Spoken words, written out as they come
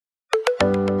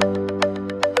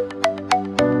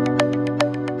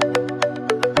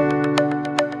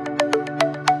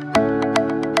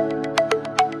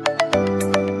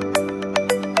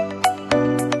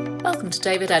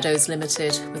David Eddowes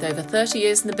Limited. With over 30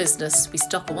 years in the business, we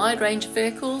stock a wide range of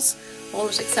vehicles, all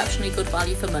at exceptionally good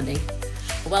value for money.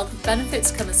 A wealth of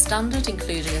benefits come as standard,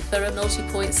 including a thorough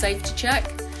multi-point safety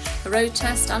check, a road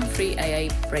test and free AA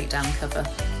breakdown cover.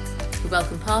 We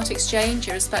welcome part exchange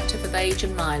irrespective of age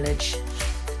and mileage.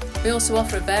 We also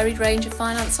offer a varied range of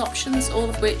finance options, all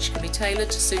of which can be tailored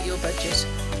to suit your budget,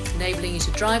 enabling you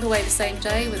to drive away the same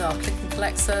day with our click and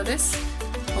collect service.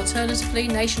 Alternatively,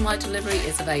 nationwide delivery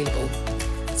is available.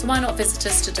 So why not visit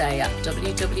us today at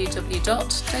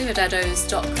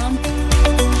www.davideddowes.com.